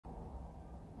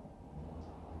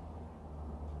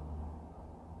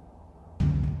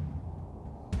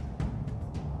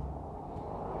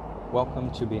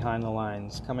Welcome to Behind the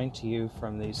Lines, coming to you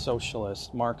from the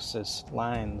socialist, Marxist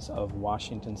lines of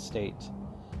Washington State.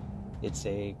 It's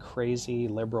a crazy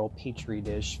liberal petri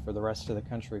dish for the rest of the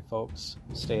country, folks.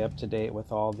 Stay up to date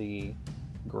with all the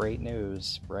great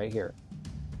news right here.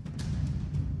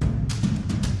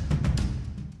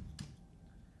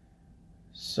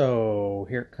 So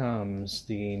here comes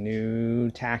the new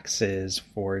taxes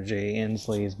for Jay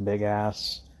Inslee's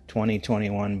big-ass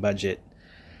 2021 budget.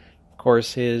 Of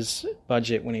course, his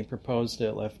budget, when he proposed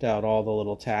it, left out all the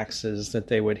little taxes that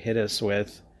they would hit us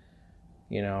with.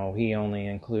 You know, he only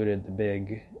included the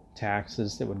big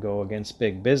taxes that would go against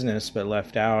big business, but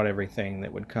left out everything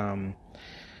that would come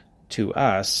to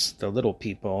us, the little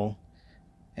people.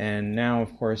 And now,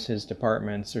 of course, his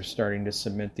departments are starting to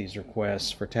submit these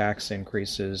requests for tax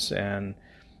increases, and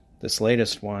this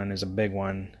latest one is a big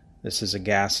one. This is a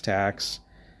gas tax.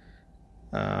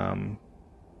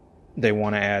 They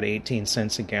want to add 18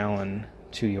 cents a gallon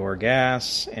to your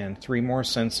gas and 3 more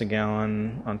cents a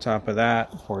gallon on top of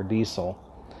that for diesel.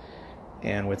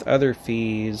 And with other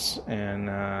fees and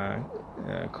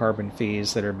carbon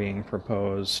fees that are being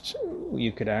proposed,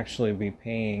 you could actually be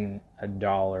paying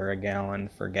 $1 a gallon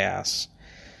for gas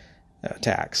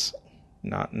tax.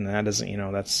 And that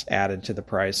isn't, that's added to the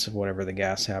price of whatever the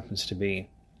gas happens to be.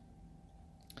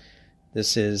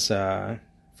 This is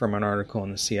from an article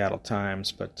in the Seattle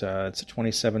Times, but it's a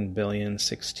 $27 billion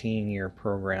 16-year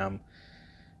program.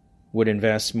 Would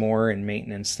invest more in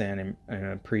maintenance than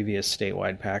in previous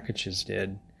statewide packages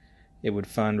did. It would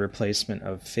fund replacement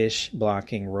of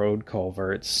fish-blocking road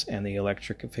culverts and the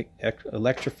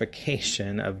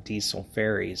electrification of diesel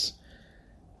ferries.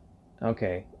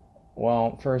 Okay,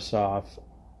 well, first off,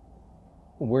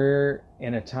 we're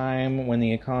in a time when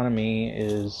the economy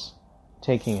is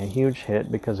taking a huge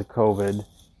hit because of COVID,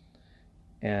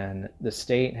 and the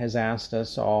state has asked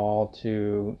us all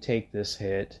to take this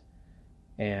hit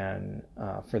and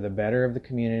for the better of the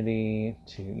community,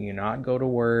 to not go to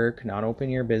work, not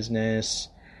open your business.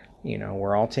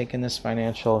 We're all taking this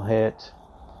financial hit,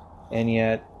 and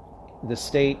yet the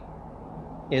state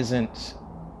isn't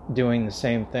doing the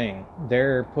same thing.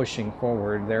 They're pushing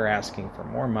forward. They're asking for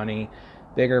more money,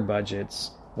 bigger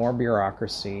budgets, more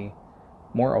bureaucracy,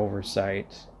 more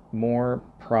oversight, more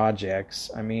projects.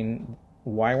 I mean,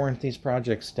 why weren't these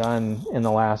projects done in the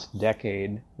last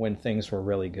decade when things were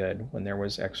really good, when there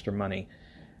was extra money?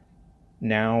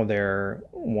 Now they're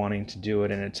wanting to do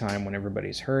it in a time when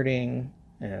everybody's hurting,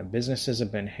 businesses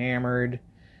have been hammered,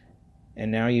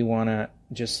 and now you want to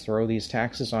just throw these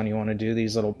taxes on. You want to do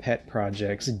these little pet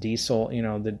projects, diesel,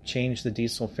 change the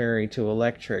diesel ferry to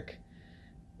electric,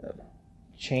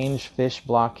 change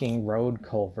fish-blocking road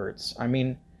culverts. I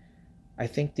mean, I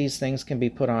think these things can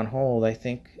be put on hold. I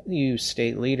think you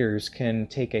state leaders can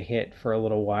take a hit for a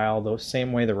little while, the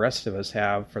same way the rest of us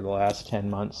have for the last 10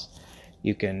 months.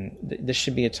 This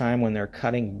should be a time when they're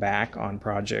cutting back on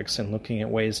projects and looking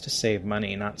at ways to save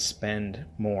money, not spend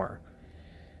more.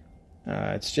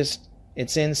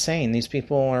 It's insane. These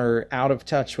people are out of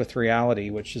touch with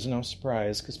reality, which is no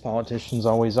surprise because politicians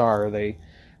always are. They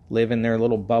live in their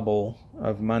little bubble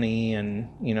of money, and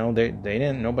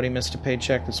nobody missed a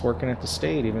paycheck that's working at the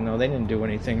state, even though they didn't do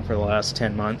anything for the last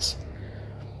 10 months.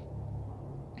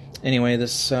 Anyway,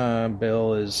 this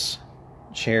bill is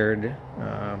chaired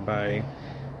by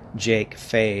Jake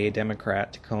Fay,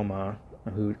 Democrat, Tacoma,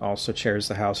 who also chairs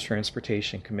the House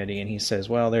Transportation Committee, and he says,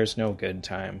 well, there's no good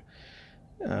time.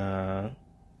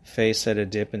 Fay said a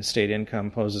dip in state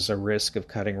income poses a risk of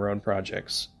cutting road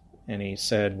projects, and he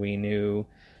said we knew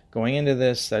going into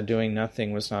this that doing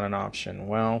nothing was not an option.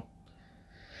 Well,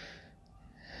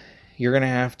 you're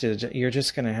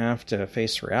just going to have to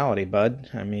face reality,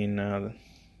 bud. I mean,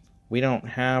 we don't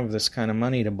have this kind of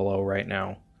money to blow right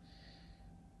now.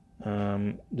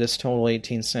 This total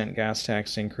 18-cent gas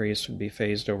tax increase would be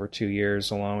phased over 2 years,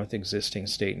 along with existing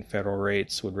state and federal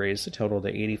rates, would raise the total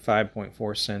to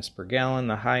 85.4 cents per gallon,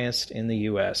 the highest in the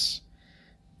U.S.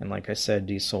 And like I said,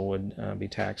 diesel would be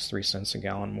taxed 3 cents a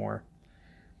gallon more.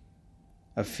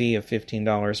 A fee of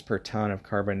 $15 per ton of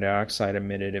carbon dioxide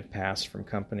emitted if passed from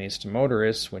companies to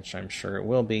motorists, which I'm sure it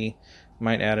will be,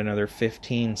 might add another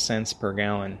 15 cents per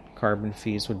gallon. Carbon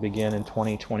fees would begin in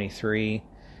 2023,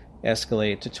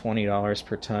 escalate to $20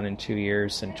 per ton in 2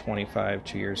 years, and $25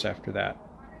 2 years after that.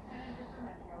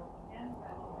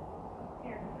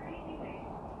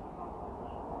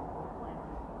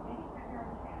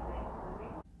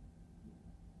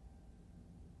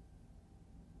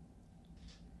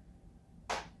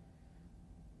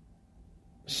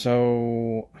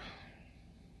 So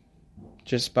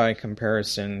Just by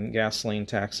comparison, gasoline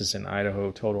taxes in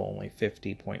Idaho total only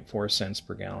 50.4 cents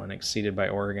per gallon, exceeded by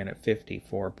Oregon at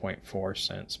 54.4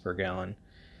 cents per gallon.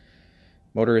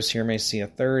 Motorists here may see a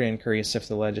third increase if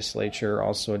the legislature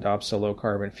also adopts a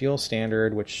low-carbon fuel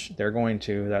standard, which they're going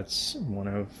to. That's one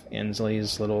of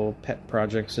Inslee's little pet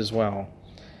projects as well,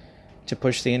 to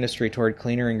push the industry toward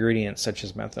cleaner ingredients such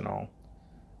as methanol.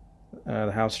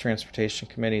 The House Transportation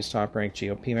Committee's top-ranked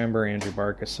GOP member, Andrew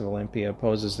Barkas of Olympia,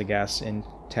 opposes the gas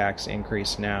tax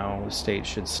increase now. The state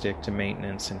should stick to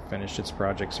maintenance and finish its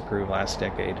projects approved last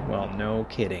decade. Well, no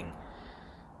kidding.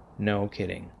 No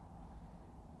kidding.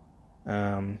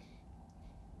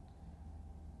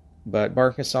 But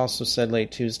Barkas also said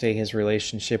late Tuesday his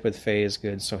relationship with Faye is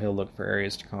good, so he'll look for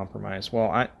areas to compromise.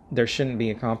 Well, there shouldn't be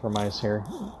a compromise here.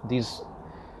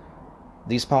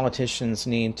 These politicians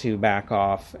need to back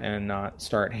off and not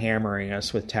start hammering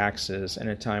us with taxes in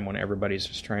a time when everybody's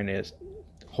just trying to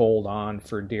hold on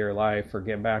for dear life or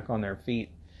get back on their feet.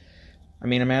 I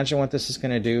mean, imagine what this is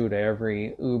going to do to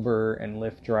every Uber and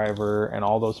Lyft driver and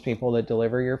all those people that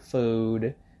deliver your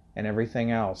food and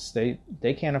everything else. They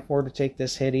can't afford to take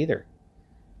this hit either.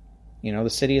 You know,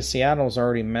 the city of Seattle is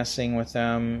already messing with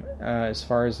them as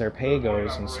far as their pay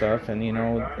goes and stuff, and, you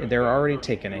know, they're already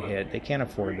taking a hit. They can't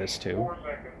afford this too.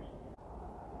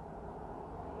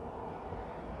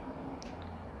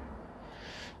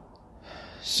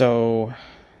 So,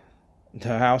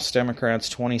 the House Democrats'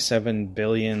 $27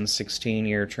 billion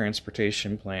 16-year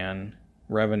transportation plan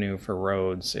revenue for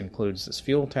roads includes this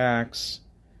fuel tax,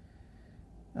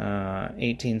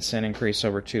 18-cent increase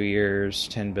over 2 years,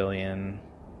 $10 billion.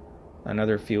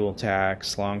 Another fuel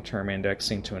tax, long-term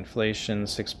indexing to inflation,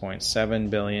 $6.7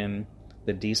 billion.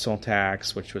 The diesel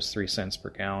tax, which was 3 cents per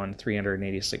gallon,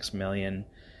 $386 million.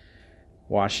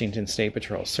 Washington State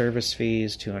Patrol service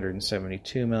fees,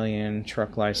 $272 million.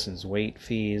 Truck license weight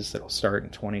fees that'll start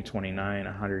in 2029,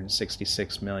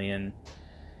 $166 million.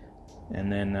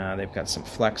 And then they've got some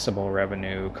flexible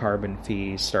revenue, carbon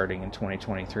fees starting in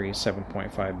 2023,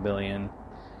 $7.5 billion.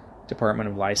 Department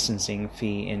of Licensing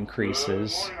fee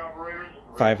increases,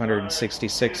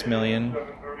 $566 million.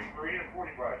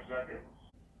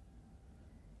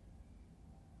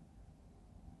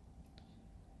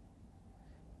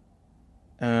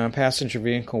 Passenger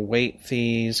vehicle weight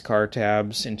fees, car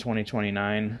tabs in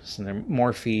 2029. So there are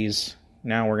more fees.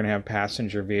 Now we're going to have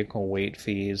passenger vehicle weight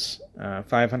fees,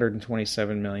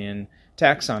 $527 million.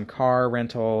 Tax on car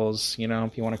rentals. You know,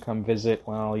 if you want to come visit,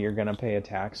 well, you're going to pay a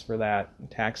tax for that.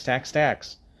 Tax.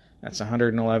 That's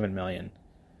 $111 million.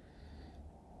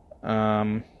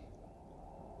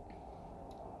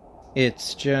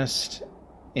 It's just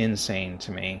insane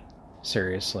to me,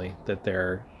 seriously, that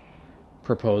they're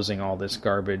proposing all this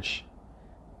garbage.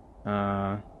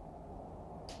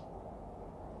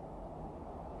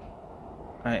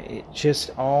 Just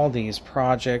all these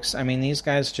projects. I mean, these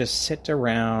guys just sit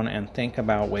around and think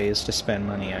about ways to spend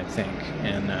money, I think.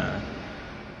 And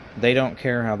they don't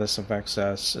care how this affects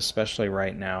us, especially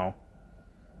right now.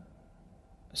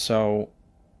 So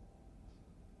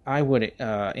I would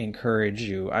encourage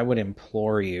you, I would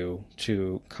implore you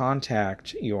to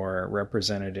contact your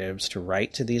representatives, to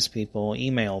write to these people,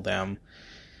 email them,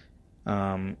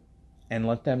 and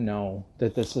let them know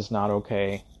that this is not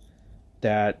okay,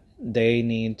 that they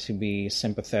need to be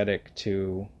sympathetic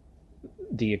to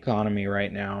the economy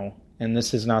right now. And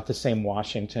this is not the same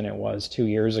Washington it was 2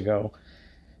 years ago.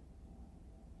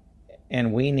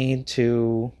 And we need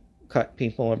to cut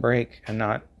people a break and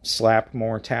not slap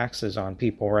more taxes on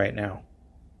people right now.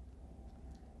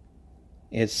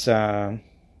 It's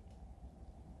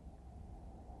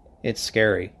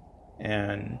scary.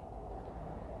 And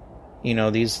you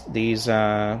know, these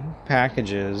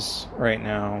packages right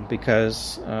now,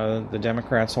 because the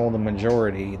Democrats hold the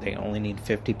majority, they only need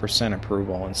 50%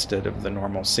 approval instead of the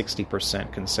normal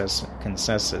 60%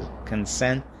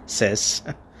 consensus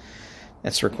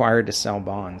that's required to sell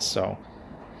bonds. So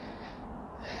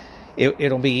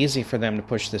it'll be easy for them to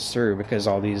push this through, because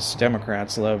all these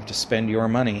Democrats love to spend your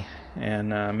money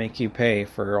and make you pay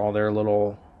for all their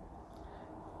little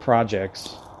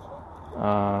projects.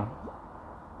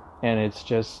 And it's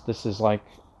just, this is like,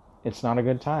 it's not a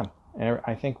good time. And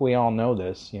I think we all know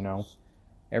this, you know.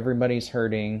 Everybody's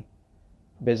hurting.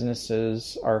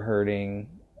 Businesses are hurting.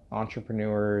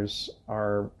 Entrepreneurs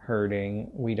are hurting.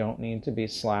 We don't need to be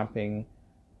slapping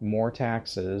more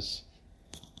taxes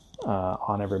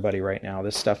on everybody right now.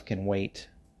 This stuff can wait.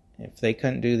 If they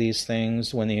couldn't do these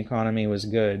things when the economy was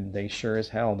good, they sure as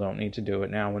hell don't need to do it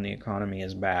now when the economy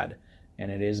is bad. And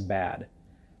it is bad.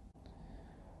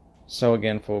 So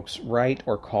again, folks, write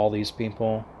or call these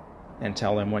people and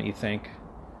tell them what you think.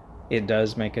 it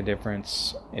does make a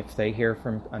difference. If they hear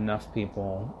from enough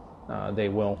people, they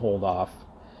will hold off.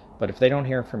 But if they don't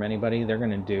hear from anybody, they're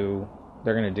gonna do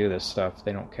this stuff.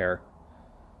 They don't care.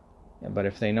 But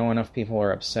if they know enough people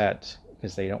are upset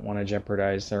because they don't want to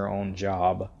jeopardize their own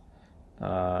job,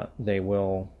 they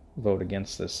will vote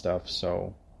against this stuff.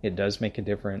 So it does make a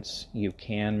difference. You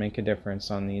can make a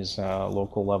difference on these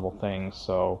local level things.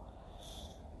 So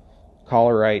call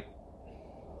it right.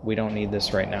 We don't need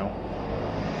this right now.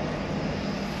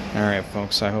 All right,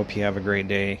 folks, I hope you have a great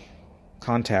day.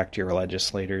 Contact your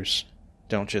legislators.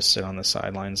 Don't just sit on the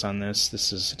sidelines on this.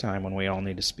 This is a time when we all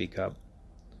need to speak up.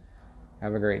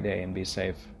 Have a great day and be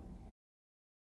safe.